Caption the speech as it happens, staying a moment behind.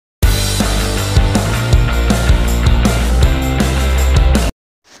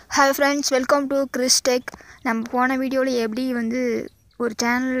Hi friends, welcome to Krish Tech. நம்ம போன வீடியோவில் எப்படி ஒரு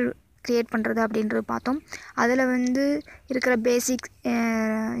சேனல் க்ரியேட் பண்ணுறது அப்படின்றது பார்த்தோம். அதில் இருக்கிற பேசிக்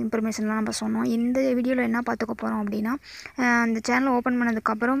இன்ஃபர்மேஷன்லாம் நம்ம சொன்னோம். இந்த வீடியோவில் என்ன பார்த்துக்க போகிறோம் அப்படின்னா, அந்த சேனல் ஓப்பன்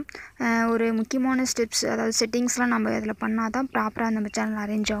பண்ணதுக்கப்புறம் ஒரு முக்கியமான ஸ்டெப்ஸ், அதாவது செட்டிங்ஸ்லாம் நம்ம இதில் பண்ணால் தான் ப்ராப்பராக நம்ம சேனல்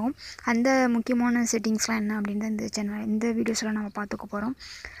அரேஞ்ச் ஆகும். அந்த முக்கியமான செட்டிங்ஸ்லாம் என்ன அப்படின்ற இந்த வீடியோஸில் நம்ம பார்த்துக்க போகிறோம்.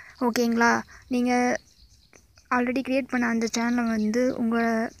 ஓகேங்களா? நீங்கள் ஆல்ரெடி க்ரியேட் பண்ண அந்த சேனலை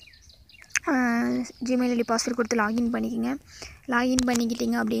உங்கள் ஜிமெயில் ஐடி பாஸ்வேர்ட் கொடுத்து லாகின் பண்ணிக்கோங்க. லாகின்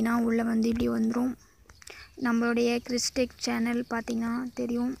பண்ணிக்கிட்டிங்க அப்படின்னா உள்ளே இப்படி வந்துடும். நம்மளுடைய KrishTech சேனல் பார்த்திங்கன்னா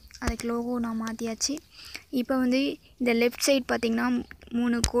தெரியும். அதுக்கு லோகோ நான் மாற்றியாச்சு. இப்போ இந்த லெஃப்ட் சைடு பார்த்திங்கன்னா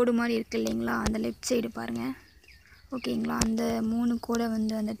 3 கோடு மாதிரி இருக்குது இல்லைங்களா? அந்த லெஃப்ட் சைடு பாருங்கள். ஓகேங்களா? அந்த 3 கோடை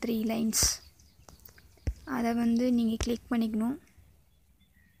அந்த 3 லைன்ஸ் அதை நீங்கள் கிளிக் பண்ணிக்கணும்.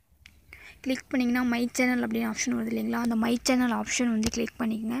 கிளிக் பண்ணிங்கன்னா மை சேனல் அப்படின்னு ஆப்ஷன் வருது இல்லைங்களா? அந்த மை சேனல் ஆப்ஷன் கிளிக்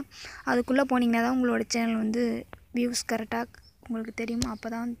பண்ணிக்கங்க. அதுக்குள்ளே போனீங்கன்னா தான் உங்களோட சேனல் வியூஸ் கரெக்டாக உங்களுக்கு தெரியும். அப்போ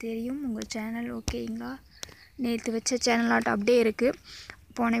தான் தெரியும் உங்கள் சேனல். ஓகேங்களா? நேற்று வச்ச சேனல் ஆட் அப்படியே இருக்குது,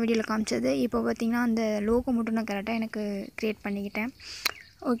 போன வீடியோவில் காமிச்சது. இப்போ பார்த்திங்கன்னா அந்த லோகோ மட்டும் நான் கரெக்டாக எனக்கு க்ரியேட் பண்ணிக்கிட்டேன்.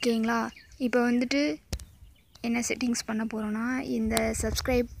 ஓகேங்களா? இப்போ என்ன செட்டிங்ஸ் பண்ண போகிறோன்னா, இந்த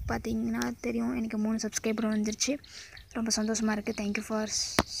சப்ஸ்கிரைப் பார்த்திங்கன்னா தெரியும், எனக்கு 3 சப்ஸ்கிரைபர் வந்துருச்சு. ரொம்ப சந்தோஷமாக இருக்குது. Thank you for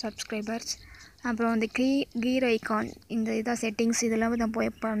subscribers. அப்புறம் இந்த கீர் ஐக்கான், இந்த இதான் செட்டிங்ஸ். இதெல்லாம் தான்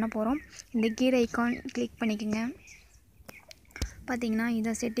போய் பண்ண போகிறோம். இந்த கீர் ஐக்கான் கிளிக் பண்ணிக்கோங்க. பார்த்திங்கன்னா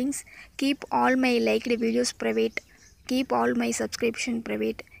இதான் settings. Keep all my liked videos private, keep all my subscription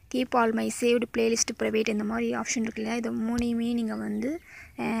private, keep all my saved playlist private, இந்த மாதிரி ஆப்ஷன் இருக்கு இல்லையா? இதை 3யுமே நீங்கள்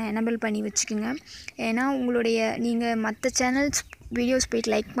எனபிள் பண்ணி வச்சுக்கோங்க. ஏன்னா நீங்கள் மற்ற சேனல்ஸ் வீடியோஸ்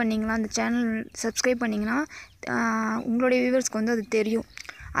போய்ட்டு லைக் பண்ணிங்கன்னா, அந்த சேனல் சப்ஸ்கிரைப் பண்ணிங்கன்னா உங்களுடைய வியூவர்ஸ்க்கு அது தெரியும்.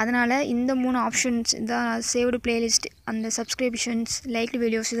 அதனால் இந்த 3 ஆப்ஷன்ஸ், இந்த சேவ்டு பிளேலிஸ்ட், அந்த சப்ஸ்கிரிப்ஷன்ஸ், லைக்டு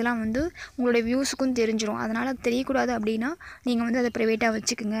வீடியோஸ், இதெல்லாம் உங்களுடைய வியூஸுக்கும் தெரிஞ்சிடும். அதனால் அது தெரியக்கூடாது அப்படின்னா நீங்கள் அதை ப்ரைவேட்டாக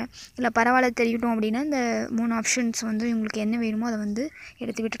வச்சுக்கோங்க. இல்லை பரவாயில்ல தெரியட்டும் அப்படின்னா இந்த 3 ஆப்ஷன்ஸ் உங்களுக்கு என்ன வேணுமோ அதை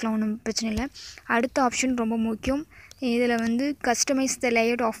எடுத்து விட்டுக்கலாம், ஒன்றும் பிரச்சனை இல்லை. அடுத்த ஆப்ஷன் ரொம்ப முக்கியம். இதில் customise the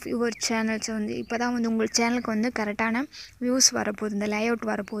layout of your channels. இப்போ தான் உங்கள் சேனலுக்கு கரெக்டான வியூஸ் வரப்போகுது, இந்த லேஅவுட்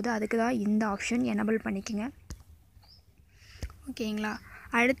வரப்போகுது. அதுக்கு தான் இந்த ஆப்ஷன் எனபிள் பண்ணிக்கோங்க. ஓகேங்களா?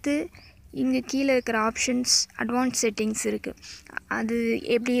 அடுத்து இங்கே கீழே இருக்கிற ஆப்ஷன்ஸ் அட்வான்ஸ் செட்டிங்ஸ் இருக்குது. அது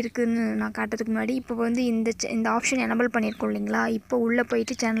எப்படி இருக்குதுன்னு நான் காட்டுறதுக்கு முன்னாடி இப்போ இந்த ஆப்ஷன் எனபிள் பண்ணியிருக்கோம் இல்லைங்களா? இப்போ உள்ளே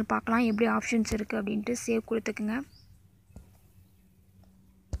போயிட்டு சேனல் பார்க்கலாம் எப்படி ஆப்ஷன்ஸ் இருக்குது அப்படின்ட்டு. சேவ் கொடுத்துக்குங்க.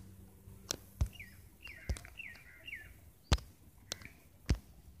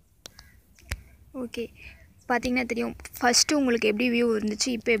 ஓகே, பார்த்திங்கன்னா தெரியும். ஃபஸ்ட்டு உங்களுக்கு எப்படி வியூ இருந்துச்சு,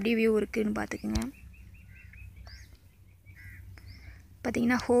 இப்போ எப்படி வியூ இருக்குதுன்னு பார்த்துக்குங்க.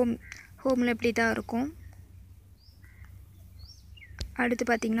 பார்த்திங்கன்னா ஹோமில் எப்படி தான் இருக்கும். அடுத்து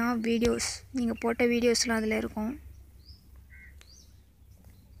பார்த்திங்கன்னா வீடியோஸ், நீங்கள் போட்ட வீடியோஸ்லாம் அதில் இருக்கும்.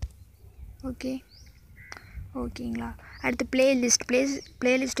 ஓகேங்களா? அடுத்து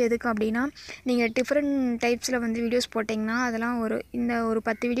பிளேலிஸ்ட் எதுக்கு அப்படின்னா, நீங்கள் டிஃப்ரெண்ட் டைப்ஸில் வீடியோஸ் போட்டிங்கன்னா அதெல்லாம் ஒரு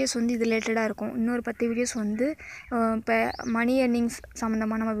 10 வீடியோஸ் இது ரிலேட்டடாக இருக்கும். இன்னொரு 10 வீடியோஸ் இப்போ மணி எர்னிங்ஸ்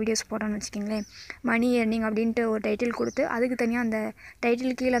சம்மந்தமாக நம்ம வீடியோஸ் போட்டோன்னு வச்சுக்கிங்களேன். மணி எர்னிங் அப்படின்ட்டு ஒரு டைட்டில் கொடுத்து அதுக்கு தனியாக அந்த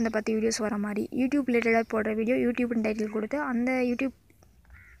டைட்டில் கீழே அந்த 10 வீடியோஸ் வர மாதிரி, யூடியூப் ரிலேட்டடாக போடுற வீடியோ யூடியூப்னு டைட்டில் கொடுத்து அந்த யூடியூப்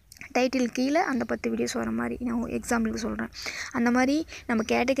டைட்டில் கீழே அந்த 10 வீடியோஸ் வர மாதிரி நான் எக்ஸாம்பிளுக்கு சொல்கிறேன். அந்த மாதிரி நம்ம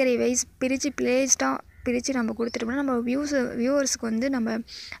கேட்டகரி வைஸ் பிரித்து பிளேலிஸ்ட்டாக பிரித்து நம்ம கொடுத்துட்டோம்னா நம்ம வியூவர்ஸுக்கு நம்ம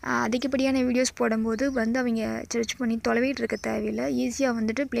அதிகப்படியான வீடியோஸ் போடும்போது அவங்க சர்ச் பண்ணி தொலைவிட்டு இருக்க தேவையில்லை.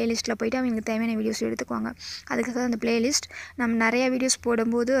 ஈஸியாக பிளேலிஸ்ட்டில் போய்ட்டு அவங்க தேவையான வீடியோஸ் எடுத்துக்குவாங்க. அதுக்காக அந்த பிளேலிஸ்ட் நம்ம நிறையா வீடியோஸ்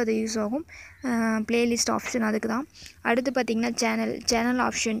போடும்போது அது யூஸ் ஆகும். பிளேலிஸ்ட் ஆப்ஷன் அதுக்கு தான். அடுத்து பார்த்திங்கன்னா சேனல்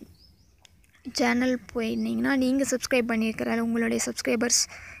ஆப்ஷன். சேனல் போயிருந்தீங்கன்னா நீங்கள் சப்ஸ்கிரைப் பண்ணியிருக்கிற உங்களுடைய சப்ஸ்கிரைபர்ஸ்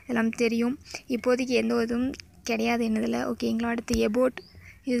எல்லாம் தெரியும். இப்போதைக்கு எந்த இதுவும் கிடையாது என்னதில். ஓகேங்களா? அடுத்து எபோட்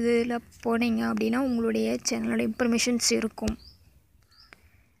இதில் போனீங்க அப்படின்னா உங்களுடைய சேனலோட இன்ஃபர்மேஷன்ஸ் இருக்கும்.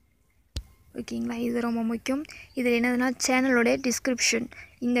 ஓகேங்களா? இது ரொம்ப முக்கியம். இதில் என்னதுன்னா சேனலோட டிஸ்கிரிப்ஷன்.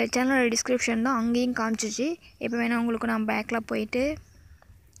 இந்த சேனலோட டிஸ்கிரிப்ஷன் தான் அங்கேயும் காமிச்சிச்சு. இப்போ வேணால் உங்களுக்கு நான் பேக்கில் போயிட்டு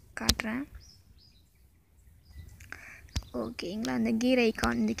காட்டுறேன். ஓகேங்களா? இந்த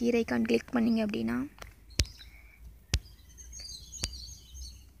கீர் ஐக்கான் கிளிக் பண்ணிங்க அப்படின்னா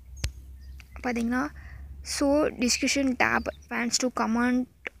பார்த்திங்கன்னா show discussion tape fans to comment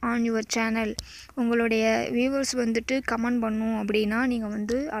on your channel. உங்களுடைய வியூவர்ஸ் கமெண்ட் பண்ணும் அப்படின்னா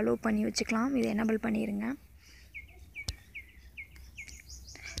நீங்கள் அலோவ் பண்ணி வச்சுக்கலாம். இதை எனபிள் பண்ணிடுங்க.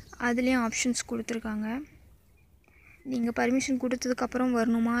 அதுலேயும் ஆப்ஷன்ஸ் கொடுத்துருக்காங்க. நீங்கள் பர்மிஷன் கொடுத்ததுக்கப்புறம்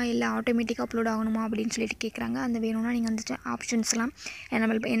வரணுமா இல்லை ஆட்டோமேட்டிக்காக அப்லோட் ஆகணுமா அப்படின்னு சொல்லிட்டு கேட்குறாங்க. அந்த வேணும்னா நீங்கள் அந்த ஆப்ஷன்ஸ்லாம்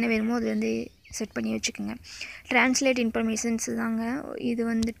எனபிள் என்ன வேணுமோ அது செட் பண்ணி வச்சுக்கோங்க. ட்ரான்ஸ்லேட் இன்ஃபர்மேஷன்ஸ் தாங்க இது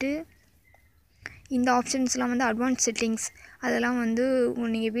வந்துட்டு. இந்த ஆப்ஷன்ஸ்லாம் வந்து அட்வான்ஸ் செட்டிங்ஸ், அதெல்லாம் வந்து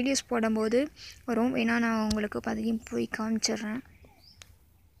நீங்கள் வீடியோஸ் போடும்போது வரும். வேணா நான் உங்களுக்கு பதியும் போய் காமிச்சிட்றேன்.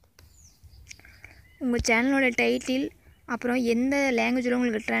 உங்கள் சேனலோட டைட்டில், அப்புறம் எந்த லாங்குவேஜில்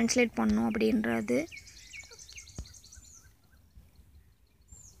உங்களுக்கு ட்ரான்ஸ்லேட் பண்ணணும் அப்படின்றது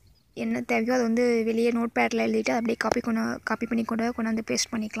என்ன தேவையோ அதை வந்து வெளியே நோட் பேடில் எழுதிட்டு அப்படியே காப்பி பண்ணி கொண்டாந்து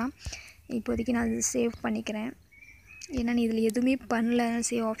பேஸ்ட் பண்ணிக்கலாம். இப்போதைக்கு நான் அது சேவ் பண்ணிக்கிறேன். ஏன்னா இதில் எதுவுமே பண்ணல,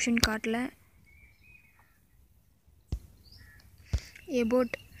 சேவ் ஆப்ஷன் காட்டல.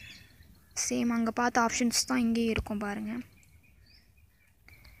 எபோட் சேம் அங்கே பார்த்த ஆப்ஷன்ஸ் தான் இங்கேயும் இருக்கும் பாருங்கள்.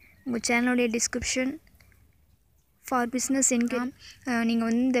 உங்கள் சேனலோடைய டிஸ்கிரிப்ஷன் ஃபார் பிஸ்னஸ் இன்கம், நீங்கள்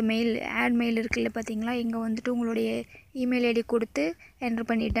வந்து இந்த ஆட் மெயில் இருக்குல்ல பார்த்தீங்களா, இங்கே வந்துட்டு உங்களுடைய இமெயில் ஐடி கொடுத்து என்ட்ரு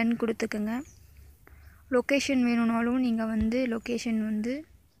பண்ணி டன் கொடுத்துக்குங்க. லொக்கேஷன் வேணும்னாலும் நீங்கள் வந்து லொக்கேஷன்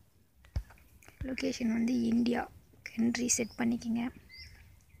வந்து இந்தியா கண்ட்ரி செட் பண்ணிக்கோங்க.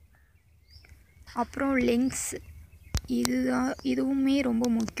 அப்புறம் லிங்க்ஸ், இதுவுமே ரொம்ப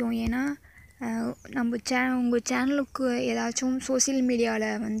முக்கியம். ஏன்னா நம்ம உங்கள் சேனலுக்கு ஏதாச்சும் சோசியல்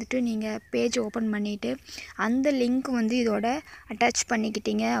மீடியாவில் வந்துட்டு நீங்கள் பேஜ் ஓப்பன் பண்ணிவிட்டு அந்த லிங்க் வந்து இதோட அட்டாச்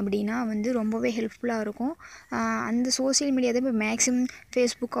பண்ணிக்கிட்டீங்க அப்படின்னா வந்து ரொம்பவே ஹெல்ப்ஃபுல்லாக இருக்கும். அந்த சோசியல் மீடியா தான் இப்போ மேக்ஸிமம்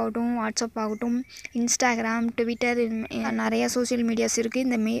ஃபேஸ்புக் ஆகட்டும், வாட்ஸ்அப் ஆகட்டும், இன்ஸ்டாகிராம், ட்விட்டர், நிறையா சோசியல் மீடியாஸ் இருக்குது.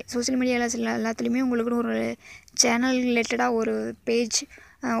 இந்த சோசியல் மீடியாவில் எல்லாத்துலேயுமே உங்களுக்கு ஒரு சேனல் ரிலேட்டடாக ஒரு பேஜ்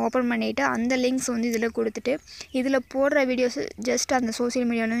ஓப்பன் பண்ணிவிட்டு அந்த லிங்க்ஸ் வந்து இதில் கொடுத்துட்டு இதில் போடுற வீடியோஸ் ஜஸ்ட் அந்த சோசியல்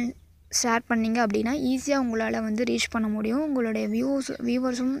மீடியாவில் ஷேர் பண்ணிங்க அப்படின்னா ஈஸியாக உங்களால் வந்து ரீச் பண்ண முடியும். உங்களுடைய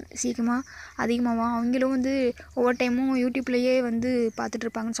வியூவர்ஸும் சீக்கிரமாக அதிகமாகும். அவங்களும் வந்து ஒவ்வொரு டைமும் யூடியூப்லேயே வந்து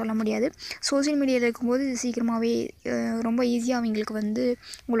பார்த்துட்ருப்பாங்கன்னு சொல்ல முடியாது. சோசியல் மீடியாவில் இருக்கும்போது சீக்கிரமாகவே ரொம்ப ஈஸியாக அவங்களுக்கு வந்து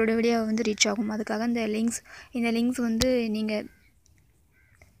உங்களோட வீடியோ வந்து ரீச் ஆகும். அதுக்காக இந்த லிங்க்ஸ் வந்து நீங்கள்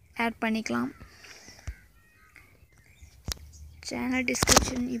ஆட் பண்ணிக்கலாம். சேனல்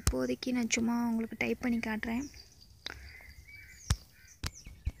டிஸ்கிரிப்ஷன் இப்போதைக்கு நான் சும்மா உங்களுக்கு டைப் பண்ணி காட்டுறேன்.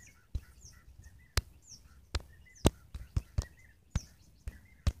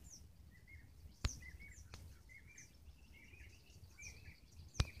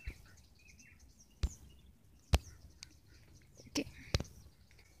 ஓகே,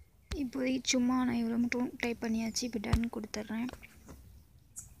 இப்போதைக்கு சும்மா நான் இவ்வளோ மட்டும் டைப் பண்ணியாச்சு. இப்போ டன் கொடுத்துட்றேன்.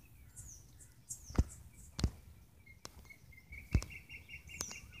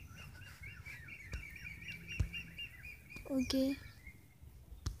 ஓகே,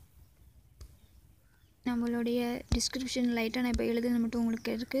 நம்மளுடைய டிஸ்கிரிப்ஷன் லைட்டாக நான் இப்போ எழுதுனது மட்டும்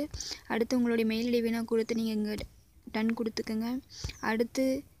உங்களுக்கு இருக்குது. அடுத்து உங்களுடைய மெயில் ஐடி வேணால் கொடுத்து நீங்கள் இங்கே டன் கொடுத்துக்குங்க. அடுத்து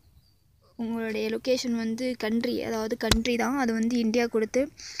உங்களுடைய லொக்கேஷன் வந்து கண்ட்ரி தான், அது வந்து இந்தியா கொடுத்து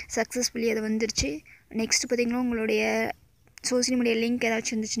சக்ஸஸ்ஃபுல்லி அது வந்துருச்சு. நெக்ஸ்ட்டு பார்த்திங்கன்னா உங்களுடைய சோசியல் மீடியா லிங்க்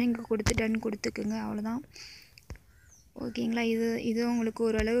ஏதாச்சும் இருந்துச்சுன்னா இங்கே கொடுத்து டன் கொடுத்துக்குங்க. அவ்வளோதான். ஓகேங்களா. இது உங்களுக்கு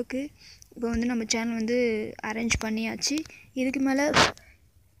ஓரளவுக்கு இப்போ வந்து நம்ம சேனல் வந்து அரேஞ்ச் பண்ணியாச்சு. இதுக்கு மேலே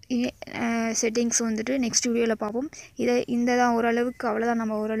செட்டிங்ஸ் வந்துட்டு நெக்ஸ்ட் வீடியோவில் பார்ப்போம். இந்த தான் ஓரளவுக்கு, அவ்வளோதான்.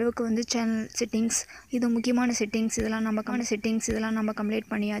 நம்ம ஓரளவுக்கு வந்து சேனல் செட்டிங்ஸ், இது முக்கியமான செட்டிங்ஸ், இதெல்லாம் நம்ம கம்ப்ளீட்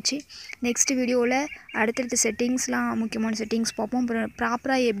பண்ணியாச்சு. நெக்ஸ்ட் வீடியோவில் அடுத்தடுத்த செட்டிங்ஸ்லாம் முக்கியமான செட்டிங்ஸ் பார்ப்போம். அப்புறம்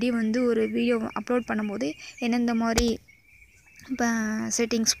ப்ராப்பராக எப்படி வந்து ஒரு வீடியோ அப்லோட் பண்ணும்போது எந்தெந்த மாதிரி இப்போ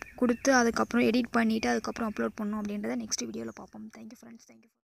செட்டிங்ஸ் கொடுத்து அதுக்கப்புறம் எடிட் பண்ணிவிட்டு அதுக்கப்புறம் அப்லோட் பண்ணணும் அப்படின்றத நெக்ஸ்ட் வீடியோவில் பார்ப்போம். Thank you friends. தேங்க்யூ.